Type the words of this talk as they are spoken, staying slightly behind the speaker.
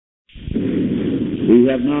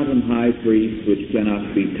have not an high priest which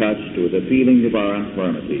cannot be touched with the feelings of our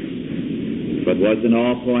infirmities, but was in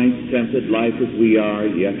all points tempted like as we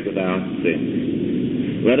are, yet without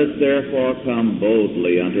sin. Let us therefore come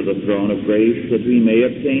boldly unto the throne of grace, that we may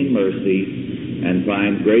obtain mercy and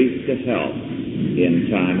find grace to help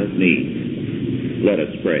in time of need. Let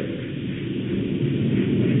us pray.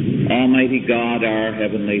 Almighty God, our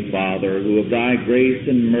Heavenly Father, who of thy grace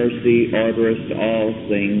and mercy orderest all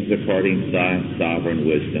things according to thy sovereign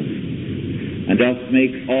wisdom, and dost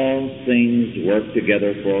make all things work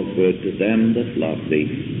together for good to them that love thee,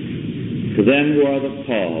 to them who are the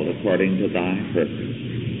called according to thy purpose.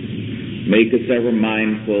 Make us ever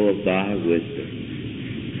mindful of thy wisdom.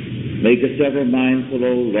 Make us ever mindful,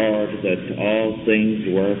 O Lord, that all things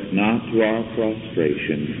work not to our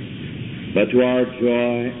frustration, but to our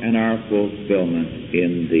joy and our fulfillment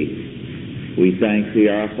in thee. We thank thee,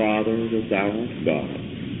 our Father, that thou art God,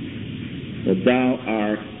 that thou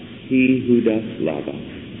art he who doth love us,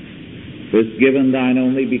 who hast given thine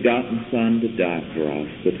only begotten Son to die for us,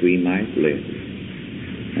 that we might live,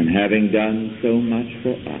 and having done so much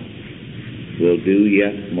for us, will do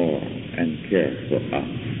yet more and care for us.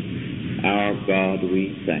 Our God,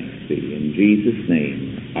 we thank thee. In Jesus'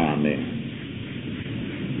 name, amen.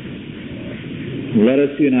 Let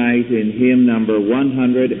us unite in hymn number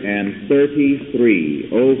 133,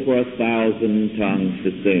 "Oh, for 1,000 tongues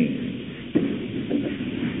to sing."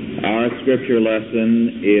 Our scripture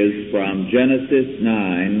lesson is from Genesis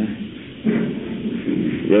 9,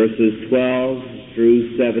 verses 12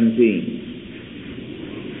 through 17.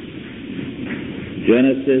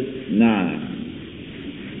 Genesis 9,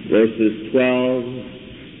 verses 12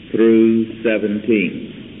 through 17.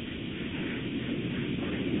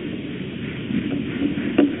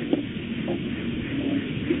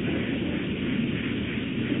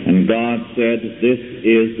 And God said, "This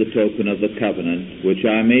is the token of the covenant which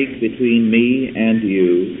I make between me and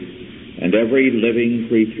you and every living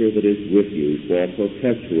creature that is with you for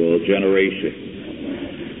perpetual generation.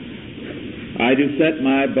 I do set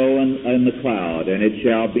my bow in the cloud, and it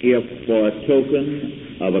shall be for a token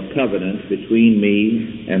of a covenant between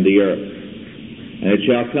me and the earth. And it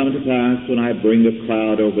shall come to pass, when I bring a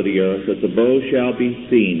cloud over the earth, that the bow shall be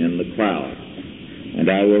seen in the cloud. And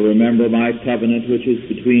I will remember my covenant which is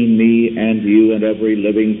between me and you and every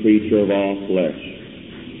living creature of all flesh.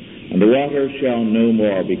 And the waters shall no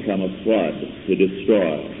more become a flood to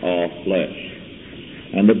destroy all flesh.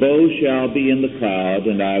 And the bow shall be in the cloud,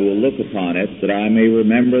 and I will look upon it, that I may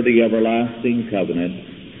remember the everlasting covenant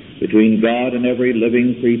between God and every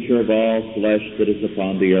living creature of all flesh that is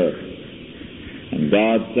upon the earth. And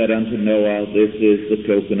God said unto Noah, This is the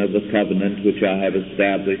token of the covenant which I have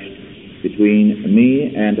established between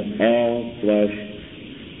me and all flesh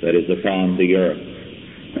that is upon the earth."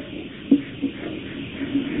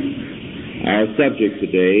 Our subject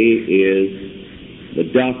today is the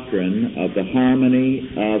doctrine of the harmony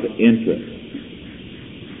of interest.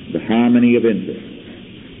 The harmony of interest.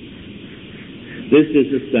 This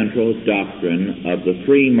is the central doctrine of the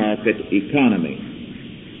free market economy.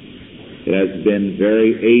 It has been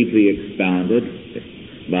very ably expounded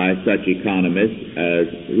by such economists as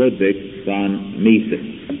Ludwig von Mises.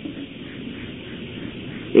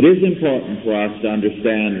 It is important for us to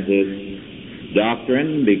understand this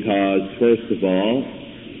doctrine because, first of all,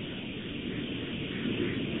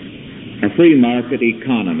 a free market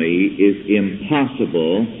economy is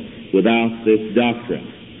impossible without this doctrine.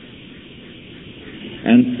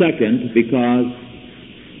 And second, because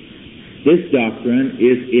this doctrine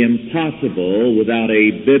is impossible without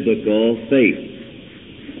a biblical faith.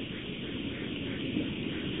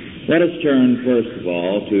 Let us turn, first of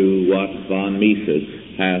all, to what von Mises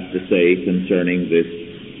has to say concerning this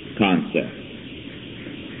concept.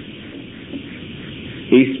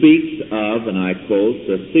 He speaks of, and I quote,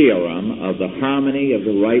 the theorem of the harmony of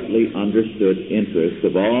the rightly understood interests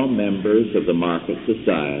of all members of the market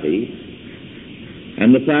society,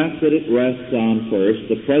 and the fact that it rests on, first,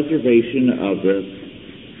 the preservation of the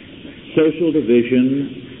social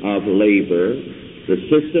division of labor, the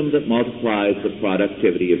system that multiplies the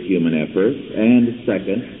productivity of human efforts, and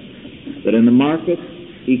second, that in the market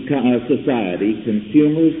society,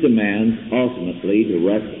 consumers' demands ultimately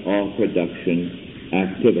direct all production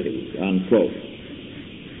activities, unquote.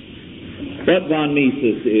 What von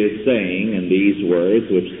Mises is saying in these words,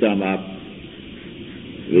 which sum up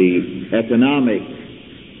the economic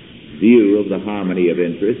view of the harmony of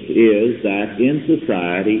interest, is that in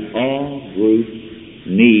society all groups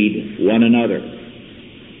need one another.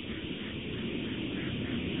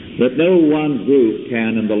 That no one group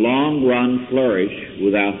can in the long run flourish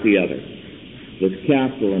without the other. with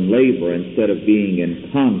capital and labor, instead of being in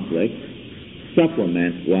conflict,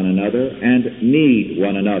 supplement one another and need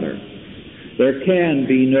one another. There can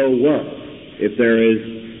be no work if there is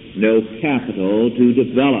no capital to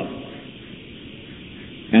develop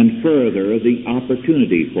and further the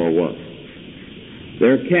opportunity for work.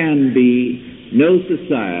 There can be no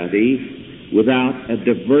society without a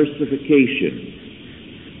diversification.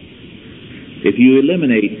 If you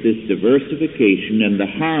eliminate this diversification and the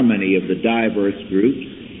harmony of the diverse groups,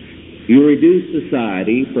 you reduce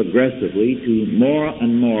society progressively to more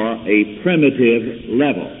and more a primitive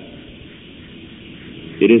level.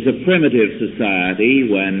 It is a primitive society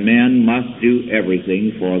when men must do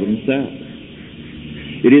everything for themselves.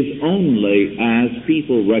 It is only as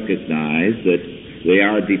people recognize that they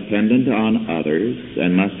are dependent on others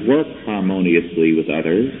and must work harmoniously with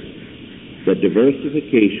others that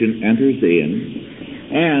diversification enters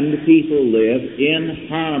in, and people live in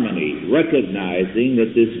harmony, recognizing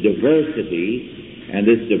that this diversity and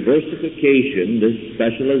this diversification, this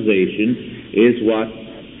specialization, is what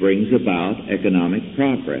brings about economic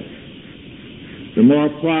progress. The more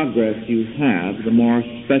progress you have, the more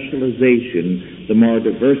specialization, the more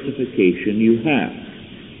diversification you have.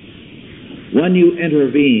 When you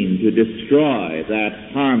intervene to destroy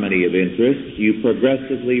that harmony of interests, you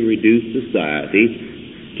progressively reduce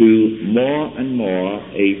society to more and more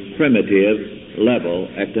a primitive level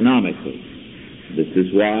economically. This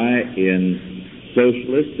is why in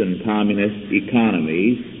socialist and communist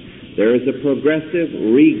economies there is a progressive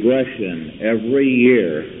regression every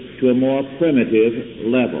year to a more primitive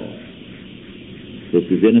level. This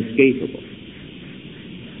is inescapable.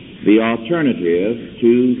 The alternative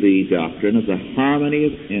to the doctrine of the harmony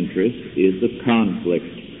of interest is the conflict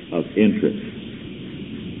of interest.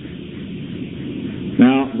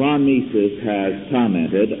 Now, von Mises has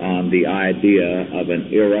commented on the idea of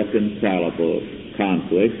an irreconcilable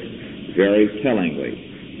conflict very tellingly.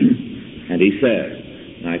 And he says,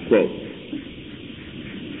 and I quote,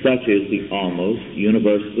 "Such is the almost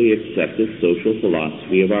universally accepted social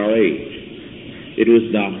philosophy of our age. It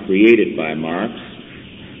was not created by Marx,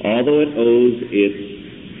 although it owes its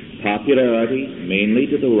popularity mainly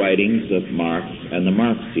to the writings of Marx and the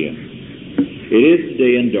Marxians. It is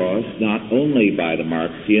today endorsed not only by the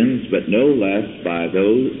Marxians, but no less by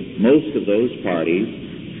most of those parties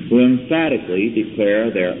who emphatically declare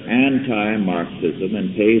their anti-Marxism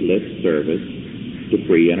and pay lip service to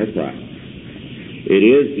free enterprise. It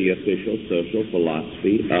is the official social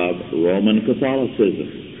philosophy of Roman Catholicism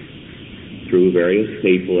through various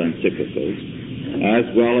papal encyclicals, as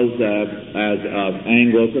well as of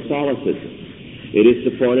Anglo-Catholicism. It is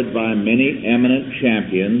supported by many eminent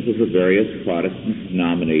champions of the various Protestant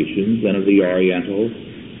denominations and of the Oriental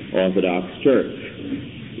Orthodox Church.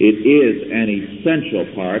 It is an essential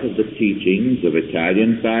part of the teachings of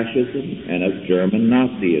Italian fascism and of German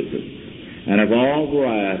Nazism, and of all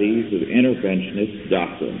varieties of interventionist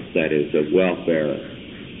doctrines, that is, of welfare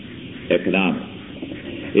economics.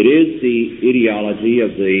 It is the ideology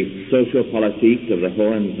of the Sociopolitik of the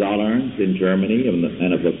Hohenzollerns in Germany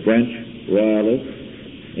and of the French Royalists,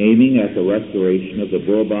 aiming at the restoration of the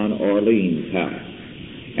Bourbon-Orleans House,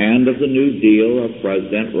 and of the New Deal of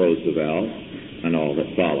President Roosevelt and all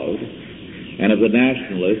that followed, and of the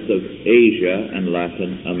nationalists of Asia and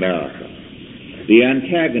Latin America. The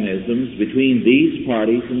antagonisms between these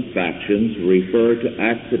parties and factions refer to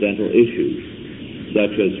accidental issues,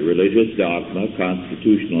 such as religious dogma,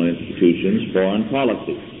 constitutional institutions, foreign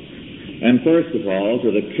policy, and first of all to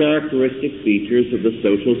the characteristic features of the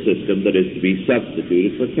social system that is to be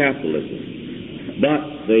substituted for capitalism.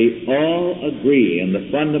 But they all agree in the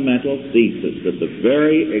fundamental thesis that the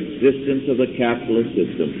very existence of the capitalist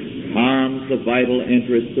system harms the vital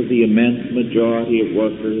interests of the immense majority of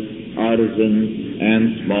workers, artisans,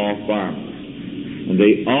 and small farmers. And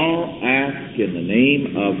they all ask in the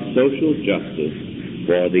name of social justice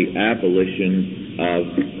for the abolition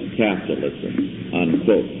of capitalism,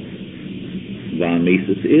 unquote. Von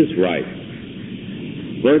Mises is right.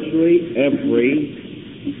 Virtually every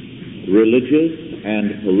religious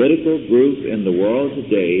and political group in the world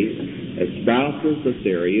today espouses the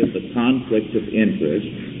theory of the conflict of interest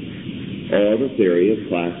or the theory of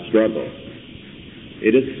class struggle.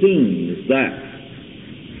 It assumes that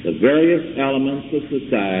the various elements of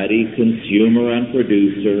society, consumer and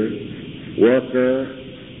producer, worker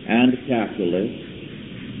and capitalist,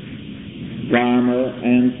 farmer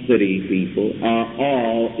and city people, are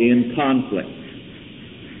all in conflict.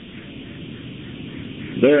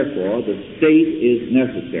 Therefore, the state is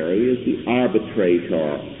necessary as the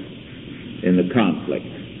arbitrator in the conflict,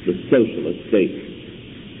 the socialist state.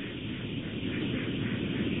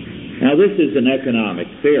 Now, this is an economic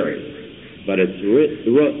theory, but its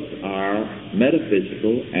roots are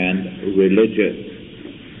metaphysical and religious.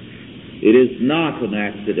 It is not an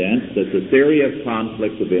accident that the theory of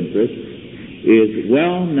conflict of interest is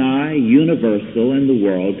well nigh universal in the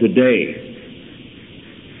world today.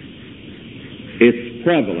 Its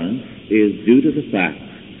prevalence is due to the fact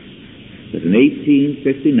that in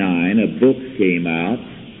 1859 a book came out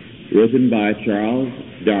written by Charles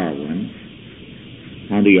Darwin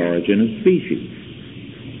on the origin of species.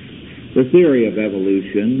 The theory of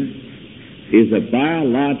evolution is a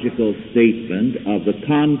biological statement of the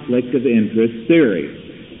conflict of interest theory.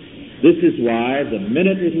 This is why the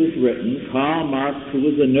minute it was written, Karl Marx, who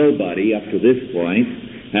was a nobody up to this point,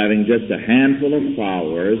 having just a handful of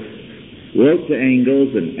followers, wrote to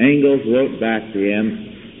Engels, and Engels wrote back to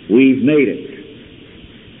him, "We've made it."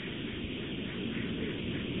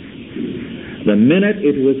 The minute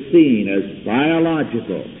it was seen as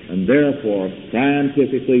biological and therefore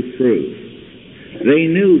scientifically true, they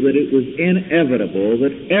knew that it was inevitable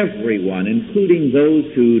that everyone, including those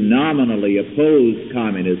who nominally opposed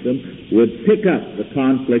communism, would pick up the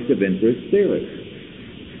conflict of interest theory.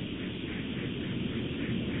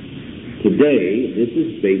 Today, this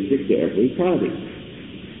is basic to every party.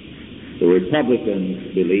 The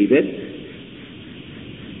Republicans believe it.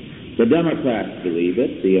 The Democrats believe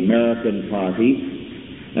it. The American Party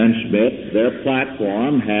and Schmidt, their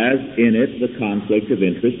platform has in it the conflict of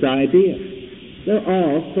interest idea. They're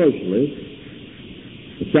all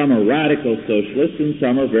socialists. Some are radical socialists and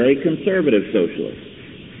some are very conservative socialists.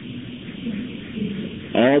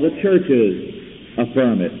 All the churches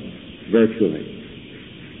affirm it virtually.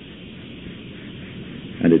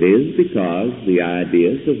 And it is because the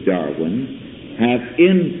ideas of Darwin have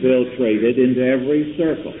infiltrated into every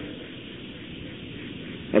circle.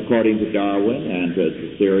 According to Darwin and to the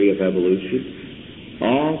theory of evolution,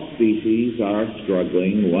 all species are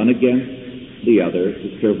struggling one against the other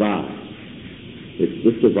to survive. It's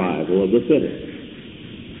the survival of the fittest.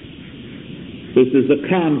 This is a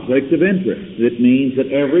conflict of interest. It means that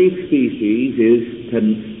every species is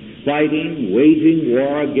fighting, waging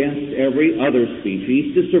war against every other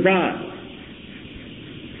species to survive.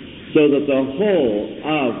 So that the whole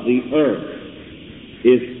of the earth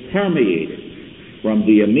is permeated from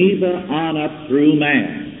the amoeba on up through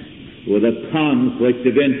man with a conflict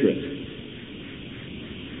of interest.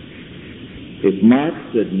 If Marx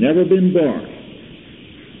had never been born,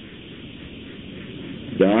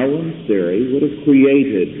 Darwin's theory would have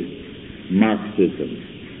created Marxism.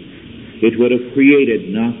 It would have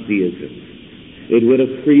created Nazism. It would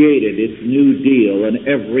have created its New Deal and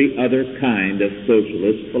every other kind of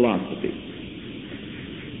socialist philosophy.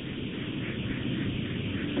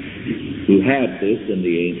 You had this in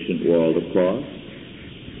the ancient world, of course,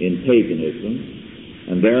 in paganism,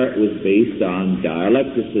 and there it was based on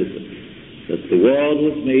dialecticism, that the world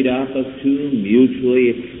was made up of two mutually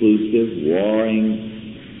exclusive,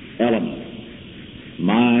 warring elements,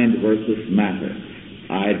 mind versus matter,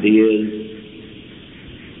 ideas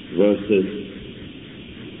versus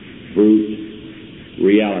brute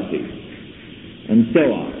reality, and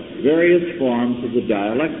so on. Various forms of the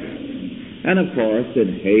dialectic. And of course,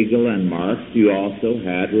 in Hegel and Marx, you also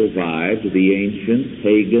had revived the ancient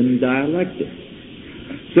pagan dialectic.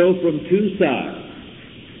 So from two sides,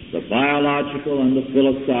 the biological and the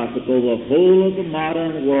philosophical, the whole of the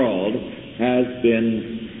modern world has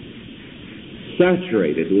been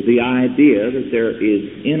saturated with the idea that there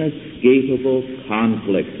is inescapable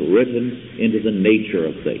conflict written into the nature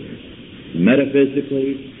of things,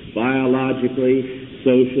 metaphysically, biologically,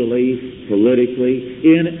 socially, politically,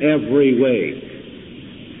 in every way.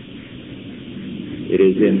 It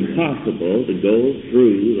is impossible to go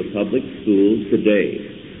through the public schools today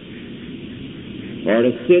or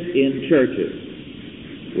to sit in churches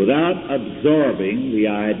without absorbing the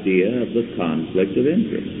idea of the conflict of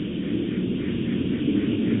interest.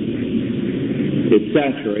 It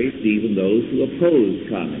saturates even those who oppose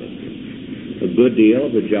communism. A good deal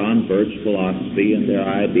of the John Birch philosophy and their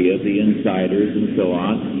idea of the insiders and so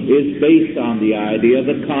on is based on the idea of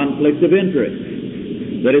the conflict of interest,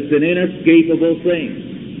 that it's an inescapable thing.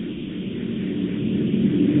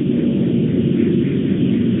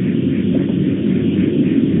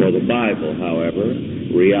 For the Bible, however,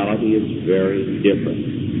 reality is very different.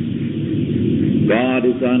 God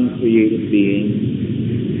is uncreated being,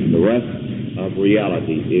 and the rest of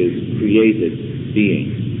reality is created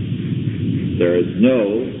being. There is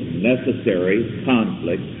no necessary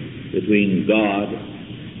conflict between God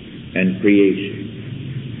and creation.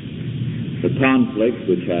 The conflict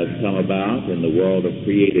which has come about in the world of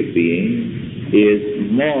created being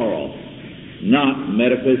is moral, not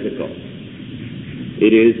metaphysical.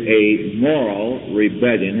 It is a moral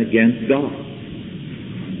rebellion against God.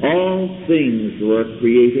 All things were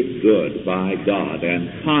created good by God, and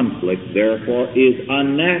conflict, therefore, is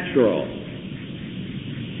unnatural.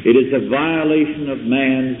 It is a violation of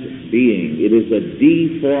man's being. It is a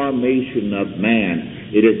deformation of man.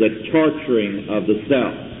 It is a torturing of the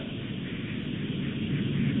self.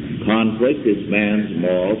 Conflict is man's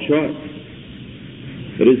moral choice.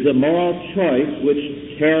 It is the moral choice which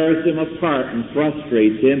tears him apart and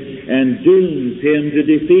frustrates him and dooms him to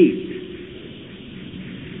defeat.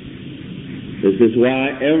 This is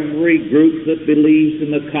why every group that believes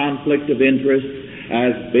in the conflict of interest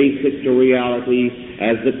as basic to reality,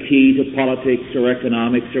 as the key to politics or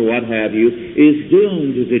economics or what have you, is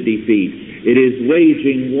doomed to defeat. It is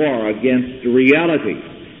waging war against reality,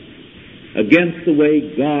 against the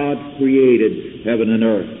way God created heaven and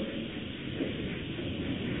earth.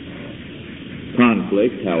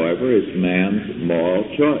 Conflict, however, is man's moral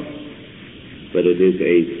choice, but it is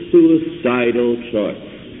a suicidal choice.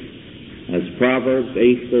 As Proverbs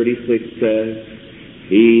 8:36 says,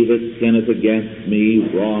 "He that sinneth against me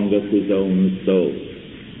wrongeth his own soul.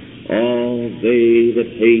 All they that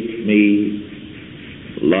hate me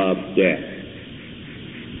love death."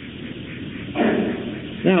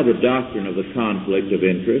 Now, the doctrine of the conflict of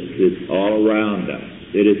interest is all around us.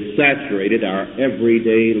 It has saturated our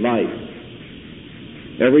everyday life.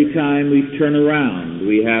 Every time we turn around,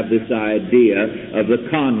 we have this idea of the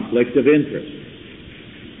conflict of interest,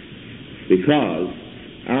 because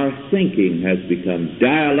our thinking has become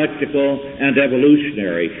dialectical and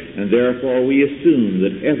evolutionary, and therefore we assume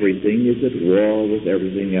that everything is at war with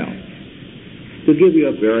everything else. To give you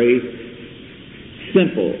a very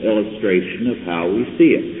simple illustration of how we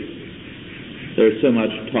see it, there's so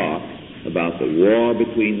much talk about the war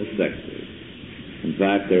between the sexes. In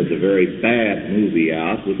fact, there's a very bad movie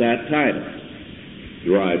out with that title,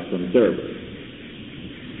 derived from Thurber.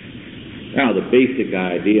 Now, the basic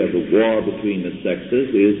idea of the war between the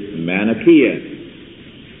sexes is Manichaeism.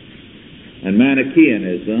 And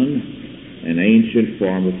Manichaeism, an ancient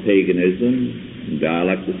form of paganism,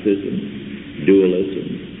 dialecticism,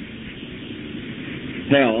 dualism,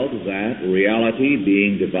 held that reality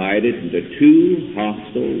being divided into two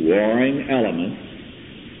hostile, warring elements,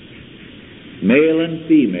 male and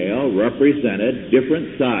female represented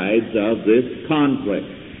different sides of this conflict.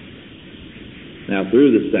 Now,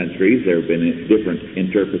 through the centuries, there have been different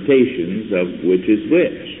interpretations of which is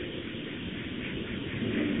which.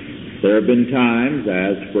 There have been times,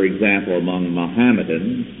 as for example among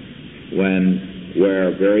Mohammedans,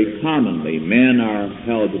 where very commonly men are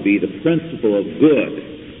held to be the principle of good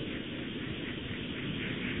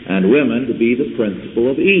and women to be the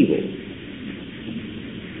principle of evil.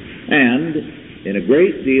 And in a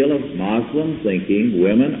great deal of Muslim thinking,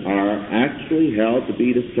 women are actually held to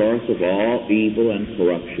be the source of all evil and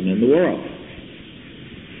corruption in the world.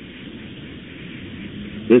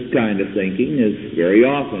 This kind of thinking is very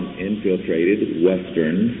often infiltrated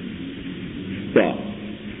Western thought.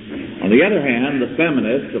 On the other hand, the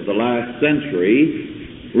feminists of the last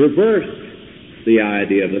century reversed the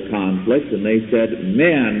idea of the conflict, and they said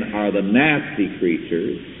men are the nasty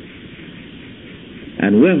creatures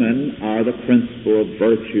and women are the principle of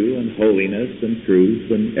virtue and holiness and truth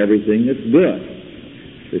and everything that's good.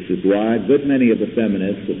 This is why a good many of the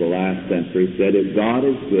feminists of the last century said if God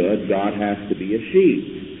is good, God has to be a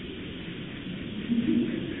she.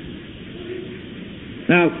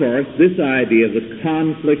 Now, of course, this idea of the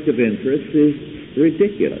conflict of interest is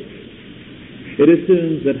ridiculous. It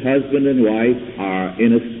assumes that husband and wife are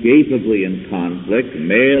inescapably in conflict,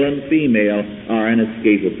 male and female are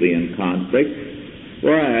inescapably in conflict,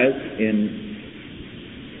 whereas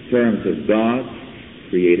in terms of God's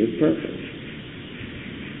creative purpose,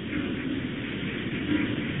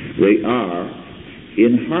 they are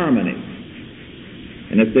in harmony.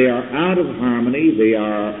 And if they are out of harmony, they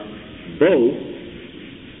are both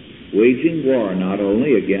waging war not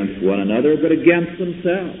only against one another, but against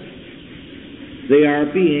themselves. They are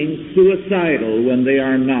being suicidal when they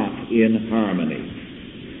are not in harmony.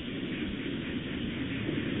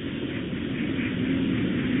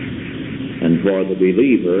 And for the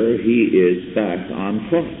believer, he is back on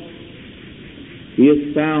course. He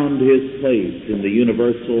has found his place in the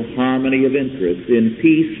universal harmony of interest, in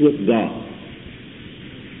peace with God.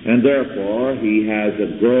 And therefore, he has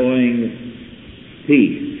a growing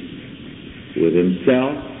peace with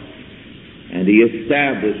himself, and he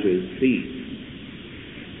establishes peace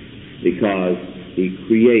because he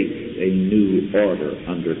creates a new order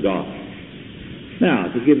under God.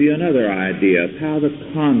 Now, to give you another idea of how the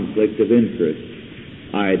conflict of interest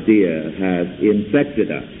idea has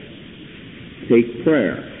infected us, Take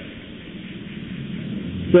prayer.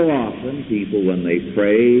 So often people, when they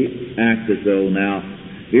pray, act as though, now,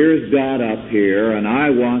 here's God up here, and I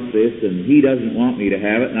want this, and He doesn't want me to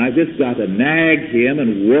have it, and I've just got to nag Him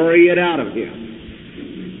and worry it out of Him.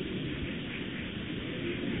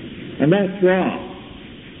 And that's wrong.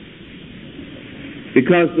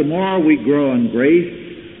 Because the more we grow in grace,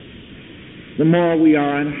 the more we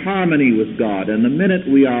are in harmony with God. And the minute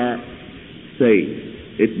we are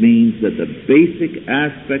saved, it means that the basic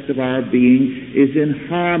aspect of our being is in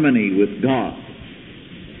harmony with God.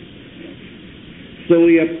 So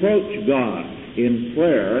we approach God in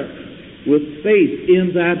prayer with faith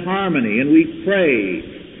in that harmony, and we pray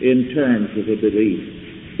in terms of a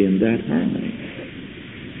belief in that harmony.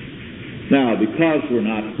 Now, because we're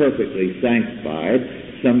not perfectly sanctified,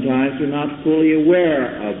 sometimes we're not fully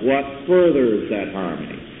aware of what furthers that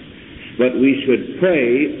harmony. But we should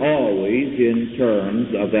pray always in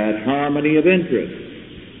terms of that harmony of interest.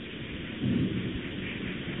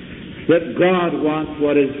 That God wants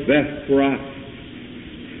what is best for us.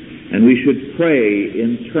 And we should pray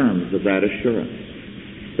in terms of that assurance.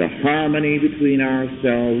 The harmony between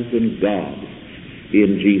ourselves and God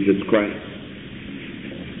in Jesus Christ.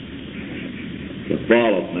 The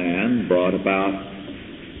fall of man brought about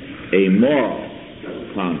a moral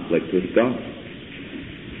conflict with God.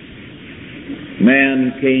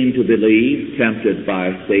 Man came to believe, tempted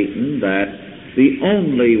by Satan, that the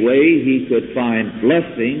only way he could find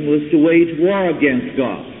blessing was to wage war against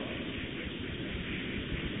God.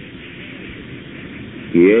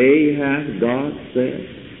 Yea, hath God said.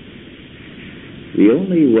 The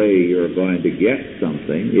only way you're going to get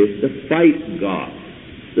something is to fight God.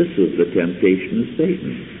 This was the temptation of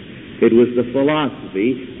Satan. It was the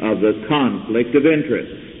philosophy of the conflict of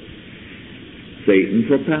interest. Satan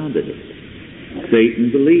propounded it. Satan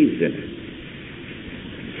believes in it.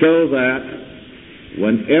 So that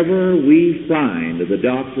whenever we find the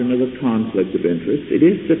doctrine of the conflict of interest, it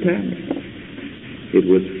is satanic. It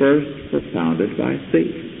was first propounded by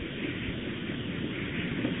Satan.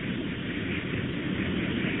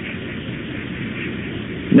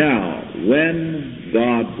 Now, when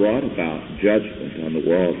God brought about judgment on the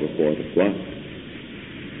world before the flood,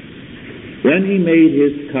 when He made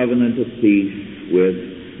His covenant of peace with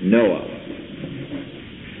Noah,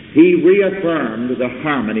 He reaffirmed the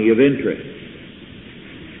harmony of interest.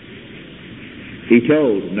 He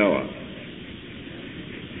told Noah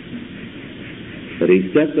that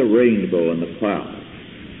He set the rainbow in the clouds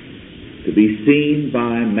to be seen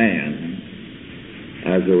by man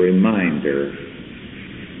as a reminder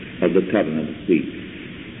of the covenant of peace.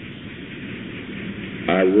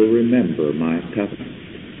 I will remember my covenant,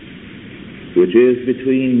 which is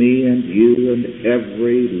between me and you and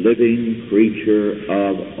every living creature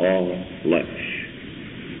of all flesh.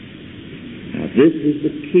 Now, this is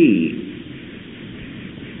the key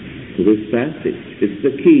to this passage. It's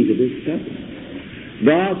the key to this covenant.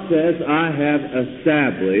 God says, I have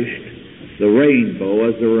established the rainbow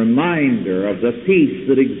as a reminder of the peace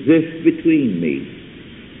that exists between me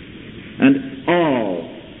and all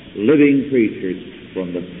living creatures,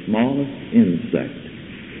 from the smallest insect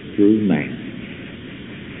through man.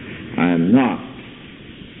 I am not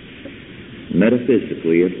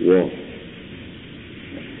metaphysically at war.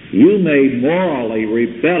 You may morally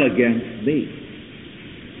rebel against me,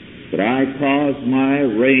 but I cause my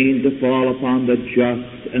rain to fall upon the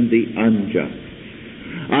just and the unjust.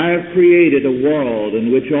 I have created a world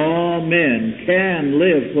in which all men can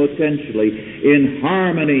live potentially in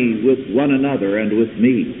harmony with one another and with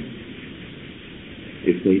me,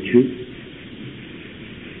 if they choose.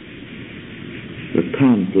 The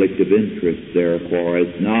conflict of interest, therefore,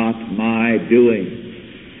 is not my doing.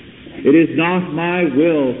 It is not my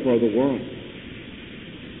will for the world.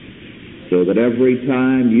 So that every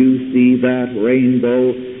time you see that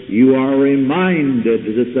rainbow, you are reminded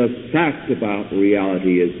that the fact about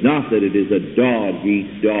reality is not that it is a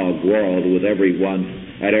dog-eat-dog world with everyone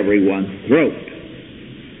at everyone's throat,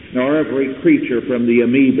 nor every creature from the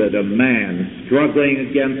amoeba to man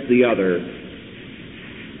struggling against the other.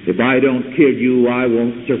 If I don't kill you, I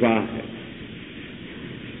won't survive.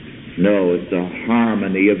 No, it's a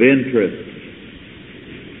harmony of interest.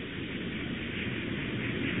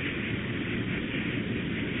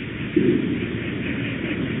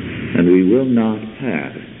 And we will not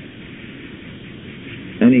have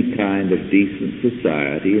any kind of decent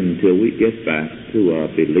society until we get back to our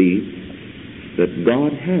belief that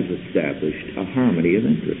God has established a harmony of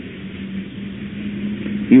interest.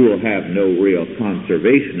 You will have no real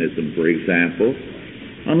conservationism, for example,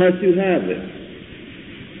 unless you have this.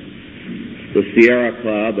 The Sierra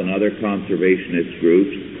Club and other conservationist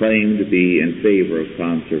groups claim to be in favor of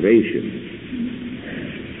conservation.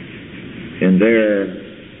 In their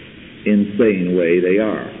insane way, they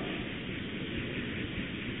are.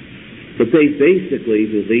 But they basically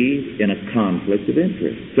believe in a conflict of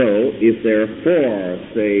interest. So if they're for,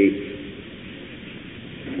 say,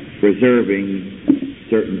 preserving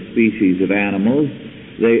certain species of animals,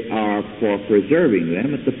 they are for preserving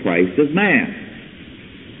them at the price of man.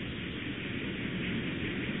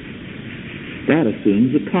 That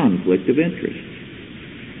assumes a conflict of interest.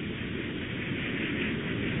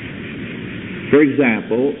 For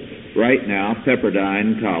example, right now,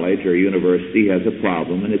 Pepperdine College or University has a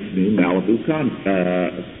problem in its new Malibu campus.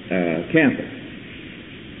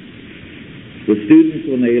 The students,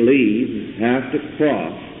 when they leave, have to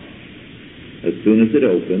cross, as soon as it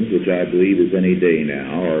opens, which I believe is any day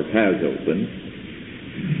now, or has opened,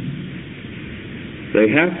 they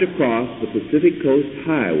have to cross the Pacific Coast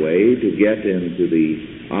Highway to get into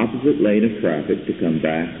the opposite lane of traffic to come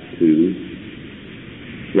back to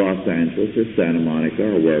Los Angeles or Santa Monica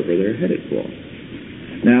or wherever they're headed for.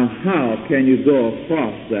 Now, how can you go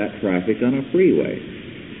across that traffic on a freeway?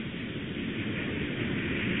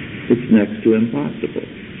 It's next to impossible.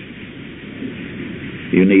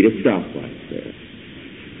 You need a stoplight there.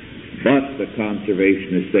 But the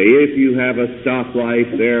conservationists say, if you have a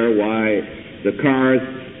stoplight there, why, the cars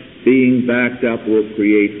being backed up will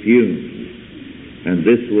create fumes, and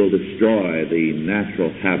this will destroy the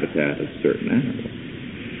natural habitat of certain animals.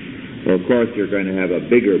 Well, of course, you're going to have a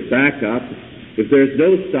bigger backup if there's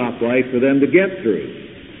no stoplight for them to get through.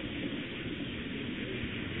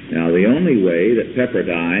 Now, the only way that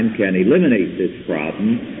Pepperdine can eliminate this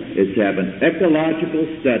problem is to have an ecological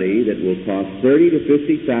study that will cost $30,000 to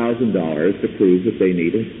 $50,000 to prove that they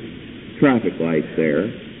need a traffic light there.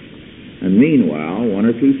 And meanwhile, one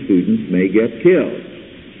or two students may get killed.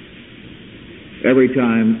 Every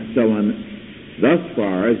time someone thus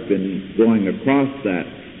far has been going across that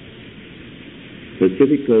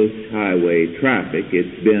Pacific Coast Highway traffic,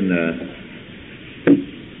 it's been a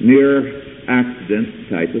near accident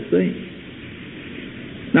type of thing.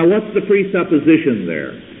 Now, what's the presupposition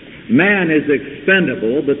there? Man is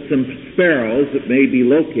expendable, but some sparrows that may be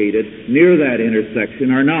located near that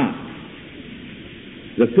intersection are not.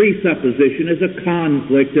 The presupposition is a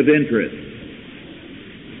conflict of interest.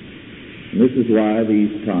 And this is why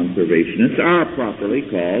these conservationists are properly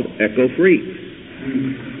called eco-freaks.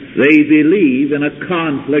 They believe in a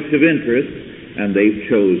conflict of interest, and they've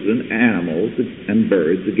chosen animals and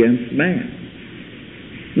birds against man.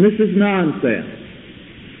 And this is nonsense.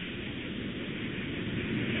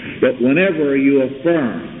 But whenever you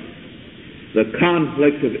affirm the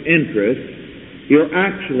conflict of interest, you're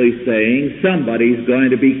actually saying somebody's going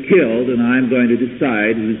to be killed, and I'm going to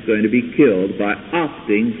decide who's going to be killed by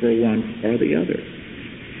opting for one or the other.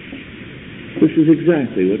 This is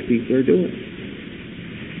exactly what people are doing.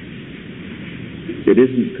 It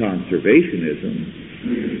isn't conservationism.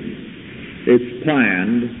 It's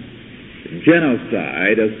planned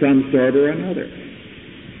genocide of some sort or another.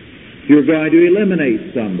 You're going to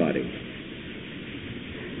eliminate somebody.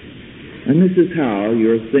 And this is how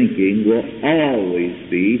your thinking will always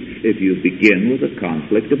be if you begin with a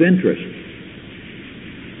conflict of interest.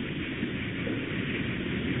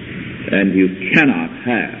 And you cannot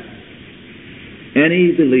have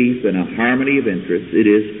any belief in a harmony of interest. It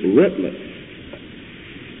is fruitless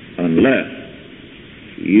unless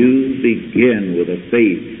you begin with a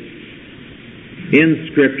faith in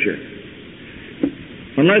Scripture.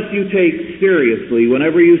 Unless you take seriously,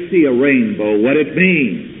 whenever you see a rainbow, what it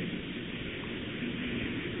means.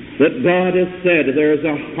 That God has said there is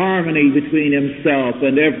a harmony between Himself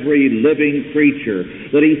and every living creature,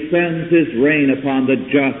 that He sends His rain upon the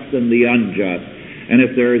just and the unjust. And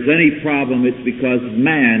if there is any problem, it's because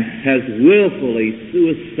man has willfully,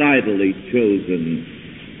 suicidally chosen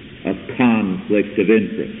a conflict of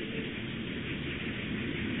interest.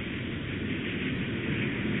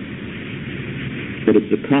 But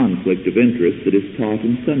it's a conflict of interest that is taught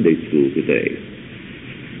in Sunday school today.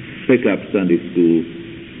 Pick up Sunday school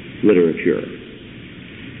literature.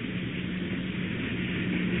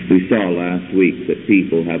 We saw last week that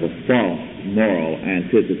people have a false moral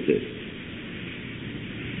antithesis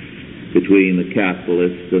between the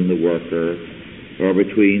capitalist and the worker, or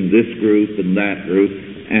between this group and that group,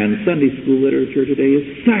 and Sunday school literature today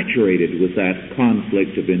is saturated with that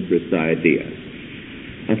conflict of interest idea.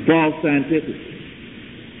 A false antithesis,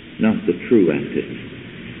 not the true antithesis.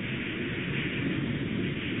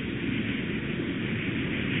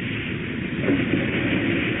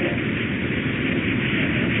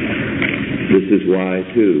 This is why,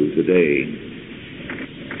 too, today,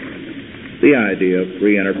 The idea of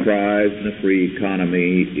free enterprise and a free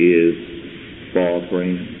economy is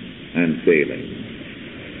faltering and failing.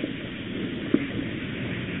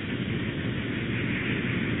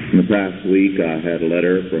 In the past week, I had a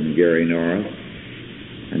letter from Gary Norris,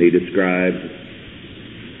 and he described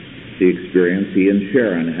the experience he and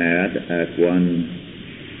Sharon had at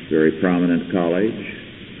one very prominent college,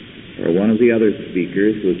 where one of the other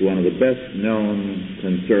speakers was one of the best-known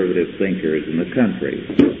conservative thinkers in the country.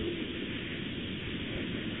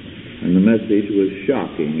 And the message was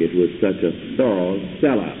shocking. It was such a thorough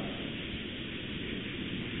sellout.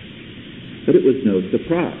 But it was no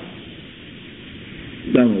surprise.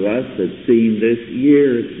 Some of us had seen this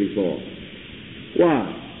years before. Why?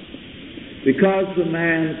 Because the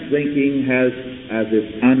man's thinking has as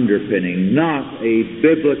its underpinning not a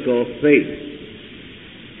biblical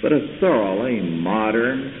faith, but a thoroughly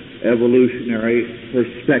modern, evolutionary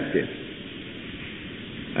perspective.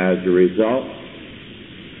 As a result,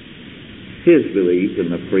 his belief in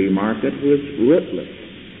the free market was rootless.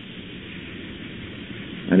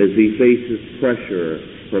 And as he faces pressure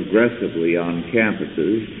progressively on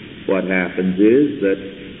campuses, what happens is that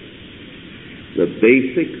the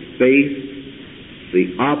basic faith,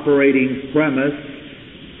 the operating premise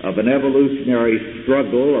of an evolutionary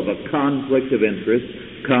struggle, of a conflict of interest,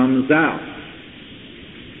 comes out.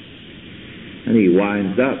 And he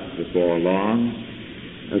winds up, before long,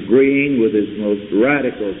 agreeing with his most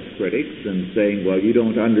radical critics and saying, well, you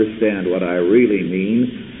don't understand what I really mean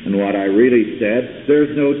and what I really said.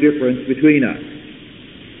 There's no difference between us.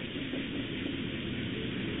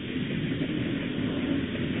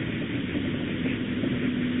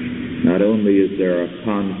 Not only is there a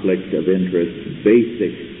conflict of interest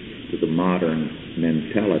basic to the modern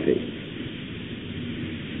mentality,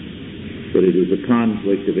 but it is a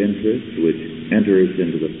conflict of interest which enters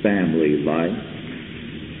into the family life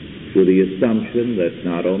with the assumption that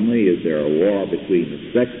not only is there a war between the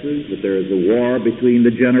sexes, but there is a war between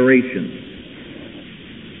the generations.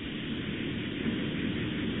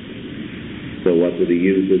 So what do the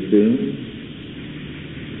youth assume?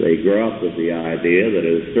 They grow up with the idea that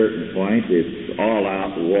at a certain point it's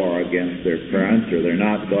all-out war against their parents, or they're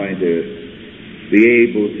not going to be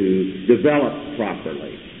able to develop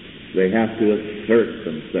properly. They have to assert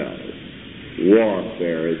themselves.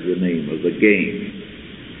 Warfare is the name of the game.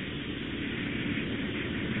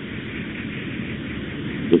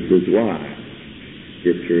 This is why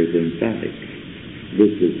Scripture is emphatic.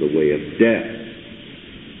 This is the way of death.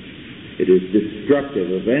 It is destructive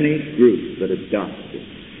of any group that adopts it.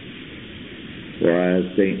 For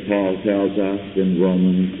as St. Paul tells us in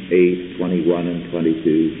Romans 8:21 and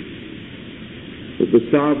 22, that the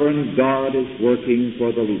sovereign God is working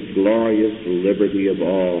for the glorious liberty of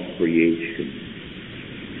all creation.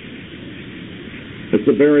 That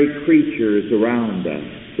the very creatures around us,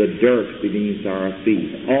 the dirt beneath our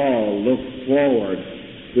feet, all look forward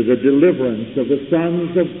to the deliverance of the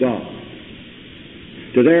sons of God,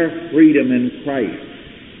 to their freedom in Christ,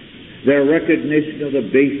 their recognition of the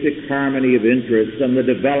basic harmony of interests and the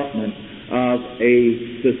development of a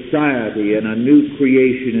society and a new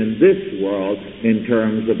creation in this world in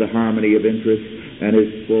terms of the harmony of interests and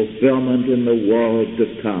its fulfillment in the world to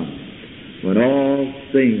come, when all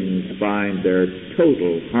things find their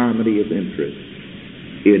total harmony of interest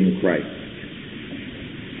in Christ.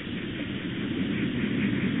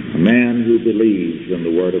 A man who believes in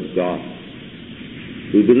the Word of God,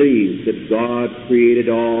 who believes that God created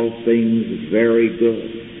all things very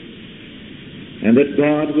good, and that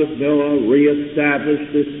God with Noah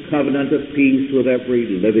reestablished this covenant of peace with every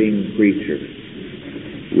living creature,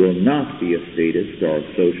 will not be a statist or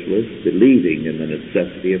socialist believing in the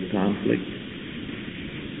necessity of conflict,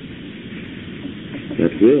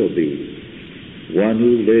 but will be one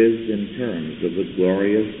who lives in terms of the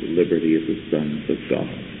glorious liberty of the sons of God,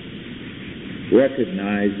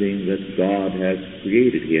 recognizing that God has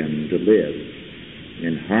created him to live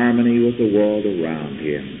in harmony with the world around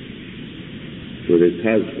him, with his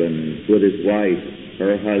husband, with his wife,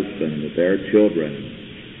 her husband, with their children,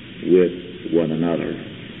 with one another.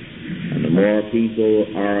 And the more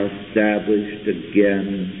people are established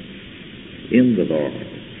again in the Lord,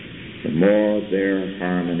 the more their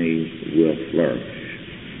harmony will flourish.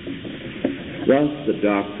 Thus, the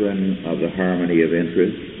doctrine of the harmony of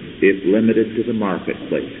interest, if limited to the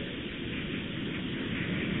marketplace,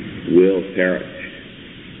 will perish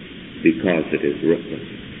because it is rootless.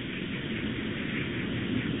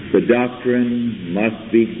 The doctrine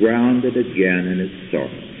must be grounded again in its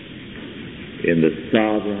source, in the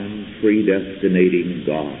sovereign, predestinating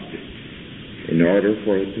God, in order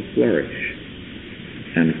for it to flourish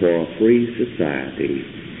and for a free society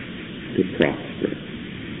to prosper.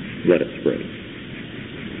 Let us pray.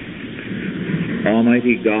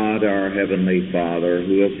 Almighty God, our Heavenly Father,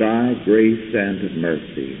 who of thy grace and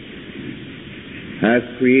mercy has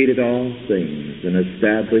created all things and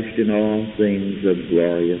established in all things a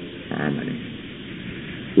glorious harmony,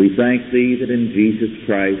 we thank thee that in Jesus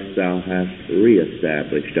Christ thou hast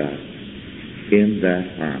reestablished us in that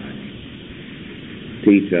harmony.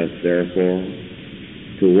 Teach us, therefore,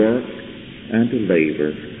 to work and to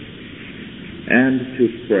labor and to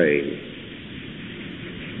pray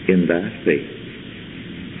in that faith,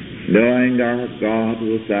 knowing, our God,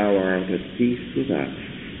 that thou art at peace with us,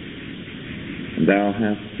 and thou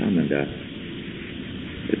hast summoned us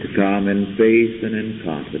to come in faith and in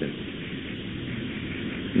confidence,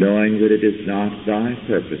 knowing that it is not thy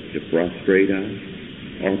purpose to frustrate us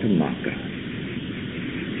or to mock us.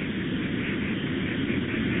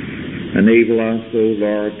 Enable us, O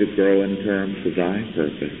Lord, to grow in terms of thy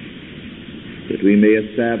purpose, that we may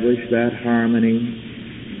establish that harmony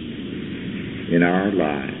in our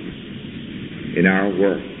lives, in our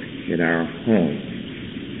work, in our home,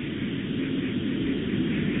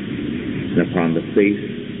 and upon the face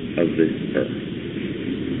of this earth.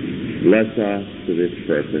 Bless us to this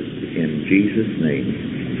purpose. In Jesus'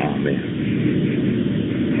 name, amen.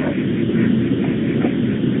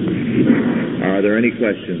 Are there any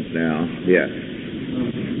questions now? Yes.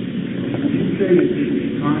 You say that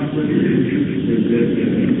the conflict is at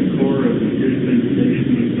the core of the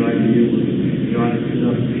dispensationalist idea where God has set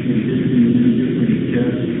up different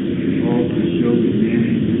tests, all to show that man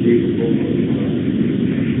is capable of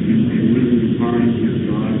living in harmony with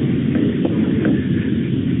God.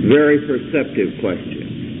 Very perceptive question.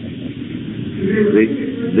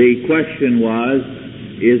 The question was,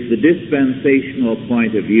 is the dispensational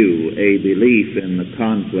point of view a belief in the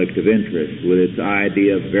conflict of interest with its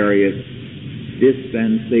idea of various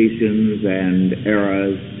dispensations and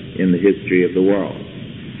eras in the history of the world?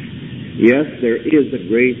 Yes, there is a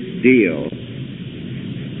great deal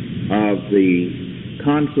of the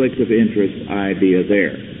conflict of interest idea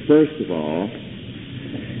there. First of all,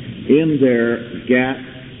 in their gap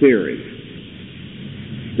theory,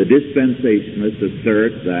 the dispensationalists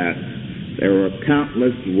assert that there were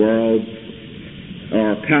countless worlds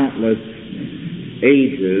or countless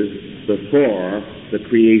ages before the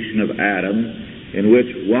creation of Adam in which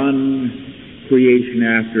one creation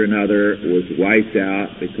after another was wiped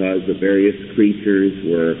out because the various creatures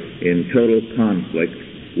were in total conflict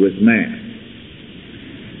with man.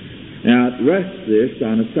 Now, it rests this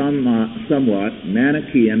on a somewhat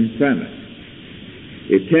Manichaean premise.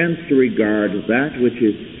 It tends to regard that which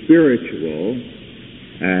is spiritual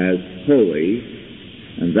as holy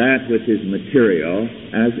and that which is material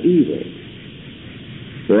as evil.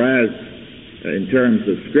 Whereas, in terms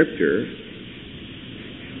of Scripture,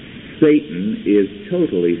 Satan is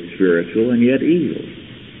totally spiritual and yet evil.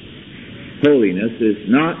 Holiness is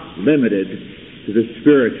not limited to the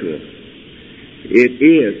spiritual. It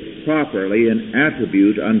is properly an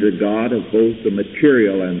attribute under God of both the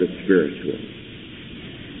material and the spiritual.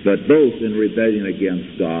 But both in rebellion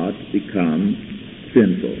against God become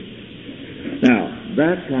sinful. Now,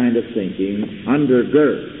 that kind of thinking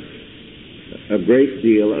undergirds a great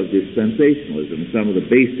deal of dispensationalism. Some of the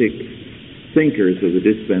basic thinkers of the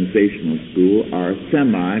dispensational school are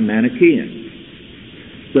semi-Manichaean.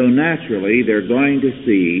 So naturally, they're going to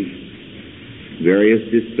see various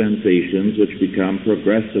dispensations which become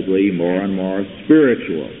progressively more and more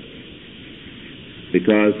spiritual,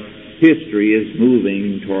 because history is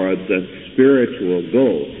moving towards a spiritual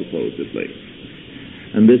goal, supposedly.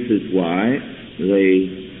 And this is why they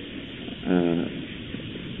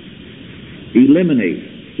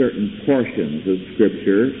eliminate certain portions of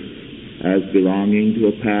Scripture as belonging to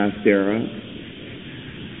a past era,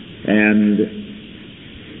 and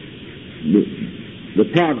the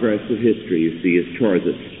progress of history, you see, is towards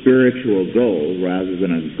a spiritual goal rather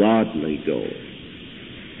than a godly goal.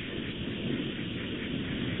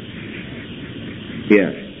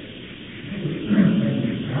 Yes.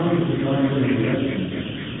 How is the doctrine of election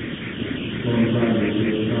coincide with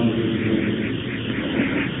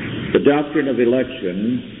The doctrine of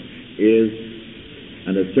election is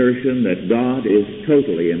an assertion that God is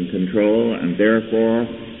totally in control and therefore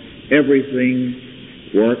everything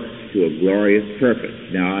works to a glorious purpose.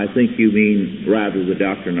 Now, I think you mean rather the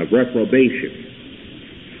doctrine of reprobation.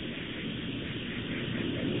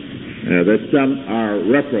 That some are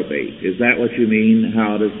reprobate. Is that what you mean?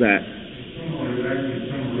 How does that?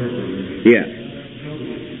 Yes.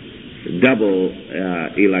 Double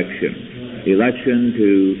election. Election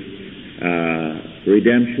to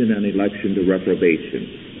redemption and election to reprobation.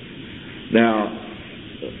 Now,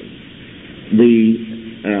 The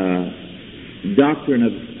doctrine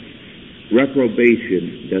of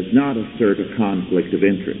reprobation does not assert a conflict of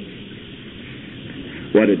interest.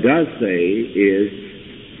 What it does say is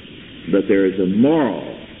that there is a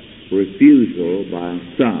moral refusal by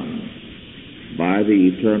some, by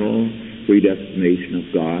the eternal predestination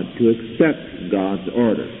of God, to accept God's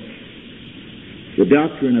order. The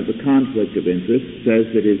doctrine of the conflict of interest says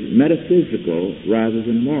it is metaphysical rather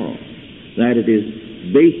than moral, that it is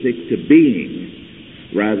basic to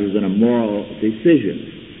being rather than a moral decision.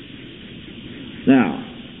 Now,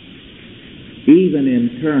 even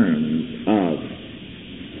in terms of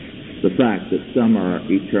the fact that some are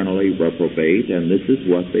eternally reprobate, and this is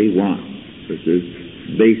what they want, this is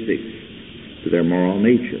basic to their moral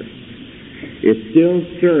nature, it still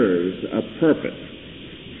serves a purpose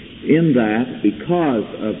in that because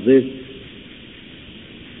of this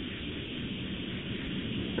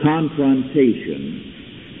confrontation,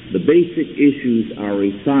 the basic issues are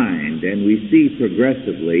refined, and we see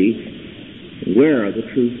progressively where the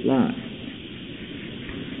truth lies.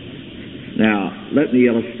 Now, let me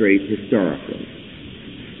illustrate historically.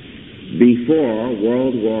 Before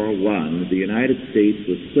World War I, the United States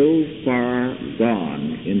was so far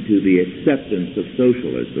gone into the acceptance of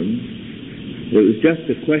socialism, it was just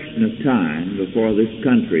a question of time before this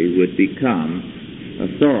country would become a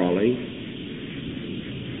thoroughly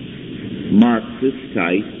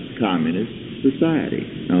Marxist-type communist society.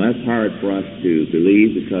 Now, that's hard for us to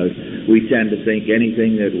believe because we tend to think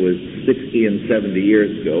anything that was 60 and 70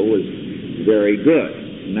 years ago was very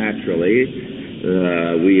good. Naturally,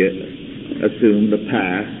 we assume the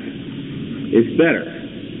past is better.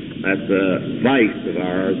 That's a vice of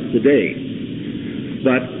ours today.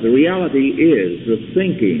 But the reality is the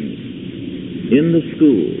thinking in the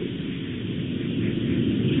schools,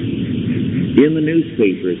 in the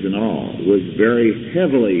newspapers and all, was very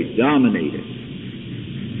heavily dominated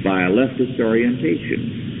by a leftist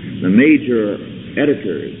orientation. The major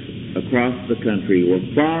editors across the country were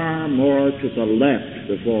far more to the left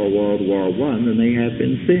before World War I than they have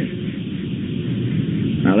been since.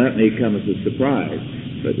 Now that may come as a surprise,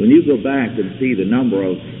 but when you go back and see the number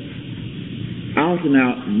of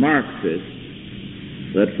out-and-out Marxists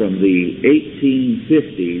that from the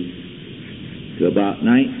 1850s to about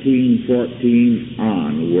 1914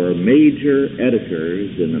 on were major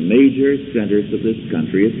editors in the major centers of this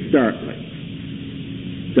country is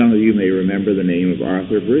startling. Some of you may remember the name of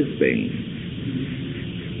Arthur Brisbane.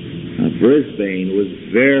 Now, Brisbane was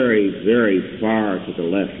very, very far to the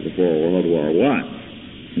left before World War I.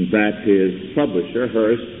 In fact, his publisher,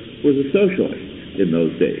 Hearst, was a socialist in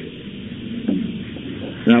those days.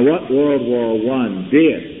 Now, what World War I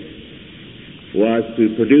did was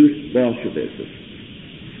to produce Bolshevism.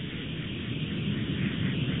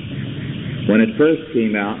 When it first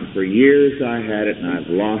came out, and for years I had it, and I've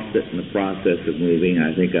lost it in the process of moving,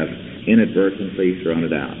 I think I've inadvertently thrown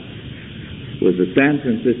it out, was the San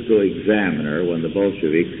Francisco Examiner, when the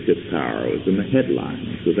Bolsheviks took power, was in the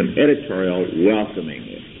headlines, with an editorial welcoming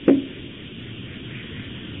it.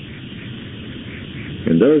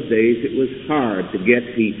 In those days, it was hard to get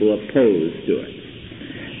people opposed to it.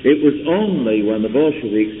 It was only when the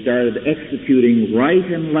Bolsheviks started executing right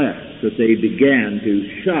and left that they began to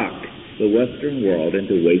shock the Western world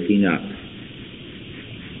into waking up.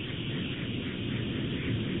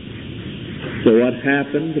 So what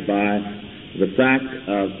happened by the fact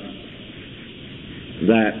of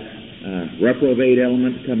that reprobate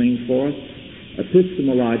element coming forth?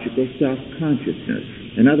 Epistemological self-consciousness.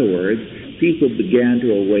 In other words, people began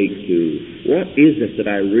to awake to, what is it that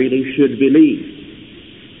I really should believe?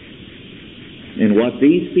 And what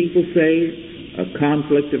these people say, a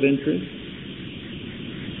conflict of interest?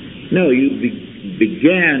 No, you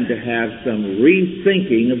began to have some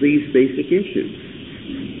rethinking of these basic issues.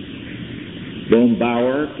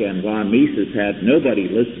 Bohm-Bauer and von Mises had nobody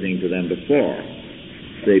listening to them before.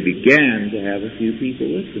 They began to have a few people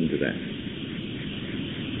listen to them.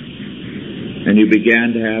 And you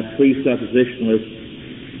began to have presuppositionalist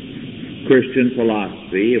Christian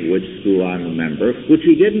philosophy, of which school I'm a member, which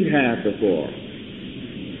you didn't have before.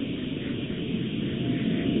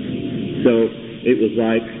 So it was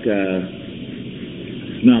like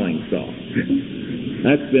smelling salts.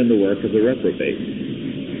 That's been the work of the reprobate,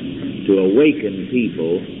 to awaken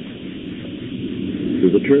people to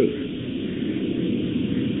the truth.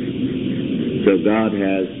 So God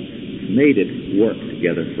has made it work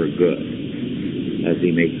together for good, as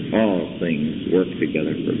He makes all things work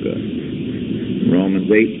together for good. Romans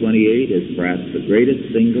 8:28 is perhaps the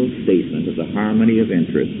greatest single statement of the harmony of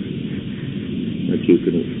interest that you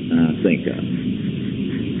can think of.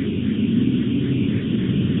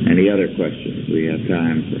 Any other questions? We have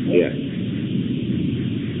time for, yes.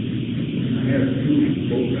 I have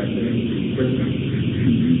two folks, I think, questions.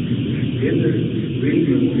 In this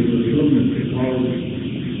region, we assume that the cause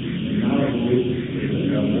knowledge is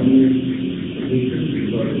a harmonious position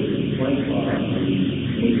because it's quite far from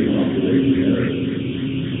the population area.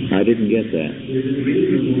 I didn't get that. Is it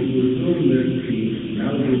reasonable to assume that the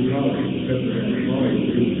knowledge college, except for that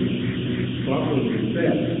college, properly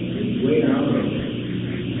set is way out of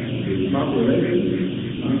the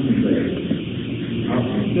population concentrated? Out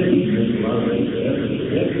from six, there's a lot of extra effort to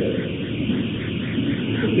get there.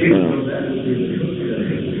 So that would be the truth that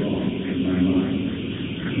is wrong in my mind.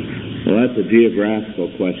 Well, that's a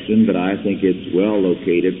geographical question, but I think it's well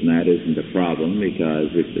located, and that isn't a problem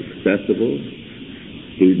because it's accessible.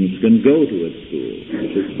 Students can go to a school,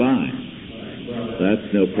 which is fine. That's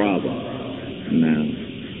no problem. Now,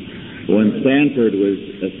 when Stanford was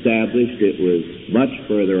established, it was much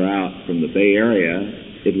further out from the Bay Area.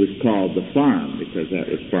 It was called the farm because that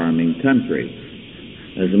was farming country.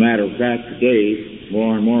 As a matter of fact, today,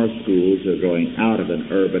 more and more schools are going out of an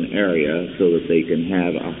urban area so that they can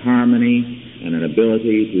have a harmony and an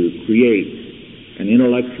ability to create an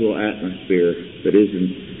intellectual atmosphere that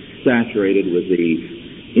isn't saturated with the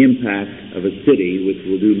impact of a city, which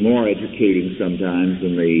will do more educating sometimes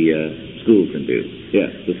than the school can do.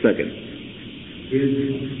 Yes, the second. Is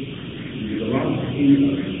the philosophy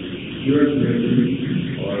of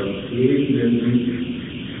Puritanism or creationism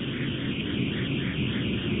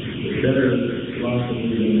a better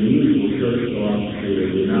philosophy than the usual church philosophy that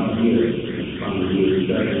we now hear from the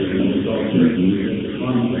reception and the culture and the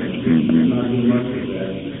conflict? Not too much of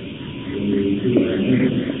that when we see that.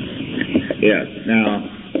 Yes. Now,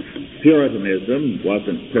 Puritanism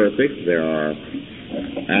wasn't perfect. There are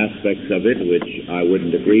aspects of it which I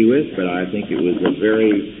wouldn't agree with, but I think it was a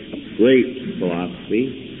very great philosophy,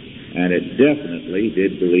 and it definitely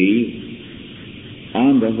did believe,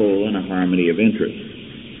 on the whole, in a harmony of interest.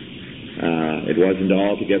 It wasn't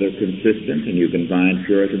altogether consistent, and you can find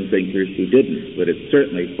Puritan thinkers who didn't, but it's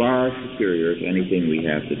certainly far superior to anything we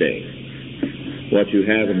have today. What you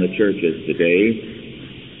have in the churches today,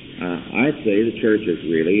 I'd say the churches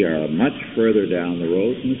really are much further down the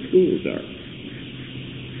road than the schools are.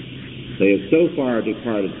 They have so far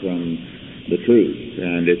departed from the truth,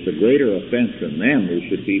 and it's a greater offense than them who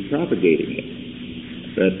should be propagating it.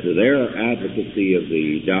 That their advocacy of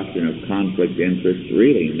the doctrine of conflict interest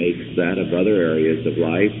really makes that of other areas of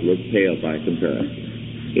life look pale by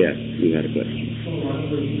comparison. Yes, you had a question.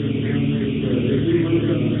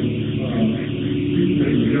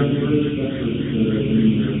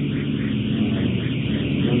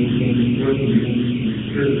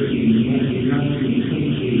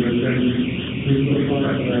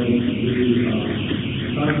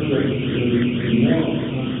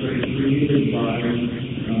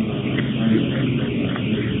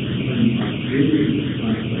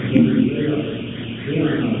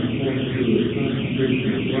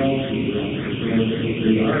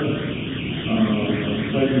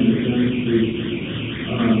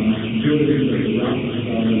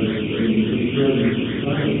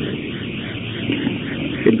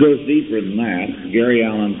 It goes deeper than that. Gary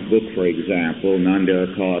Allen's book, for example,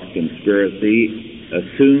 Non-Derechos Conspiracy,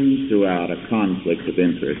 assumes throughout a conflict of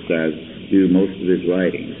interest, as do most of his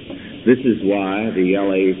writings. This is why the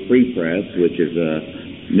L.A. Free Press, which is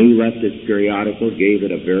a new leftist periodical, gave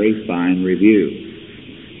it a very fine review.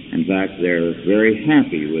 In fact, they're very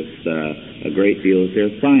happy with a great deal that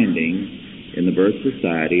they're finding in the birth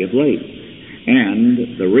society of late.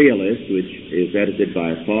 And The Realist, which is edited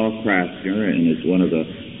by Paul Krasner and is one of the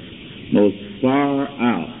most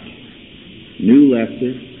far-out new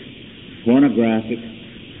leftist, pornographic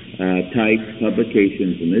type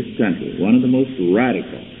publications in this country, one of the most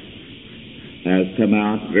radical, has come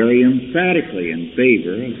out very emphatically in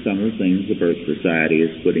favor of some of the things the Birth Society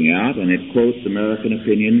is putting out, and it quotes American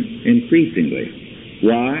opinion increasingly.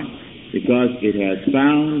 Why? Because it has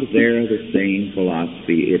found there the same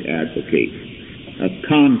philosophy it advocates, a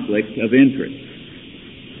conflict of interest.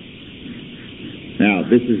 Now,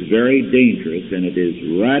 this is very dangerous, and it is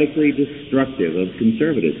radically destructive of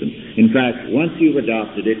conservatism. In fact, once you've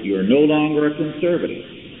adopted it, you're no longer a conservative.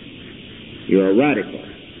 You're a radical.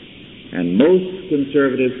 And most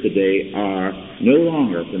conservatives today are no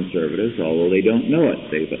longer conservatives, although they don't know it.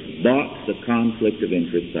 They've bought the conflict of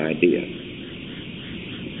interest idea.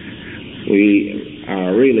 We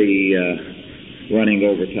are really running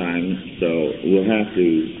over time, so we'll have to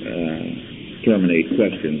terminate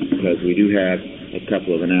questions because we do have a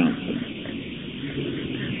couple of announcements.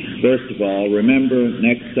 First of all, remember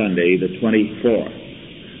next Sunday, the 24th,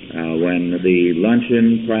 when the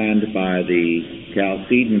luncheon planned by the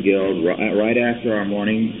Chalcedon Guild right after our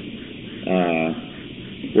morning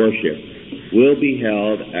worship will be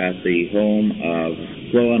held at the home of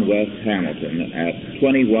Sloan West Hamilton at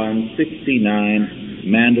 2169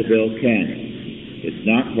 Mandeville Canyon. It's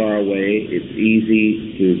not far away. It's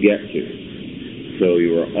easy to get to. So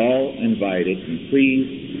you are all invited, and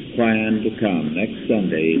please plan to come next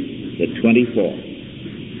Sunday, the 24th.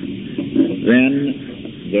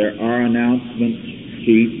 Then there are announcement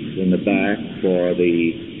sheets in the back for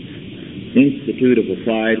the Institute of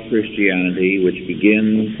Applied Christianity, which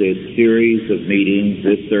begins its series of meetings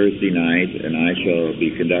this Thursday night, and I shall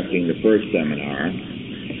be conducting the first seminar,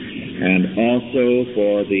 and also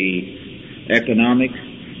for the Economics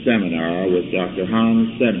Seminar with Dr.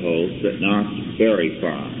 Hans Senholz at Knott's Berry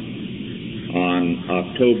Farm on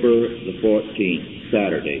October the 14th,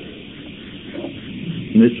 Saturday.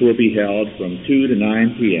 This will be held from 2 to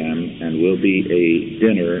 9 p.m. and will be a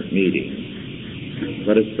dinner meeting.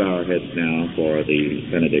 Let us bow our heads now for the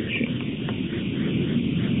benediction.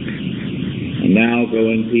 And now go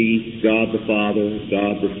in peace. God the Father,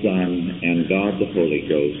 God the Son, and God the Holy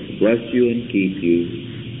Ghost bless you and keep you,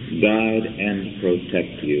 guide and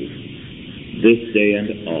protect you, this day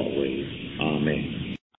and always. Amen.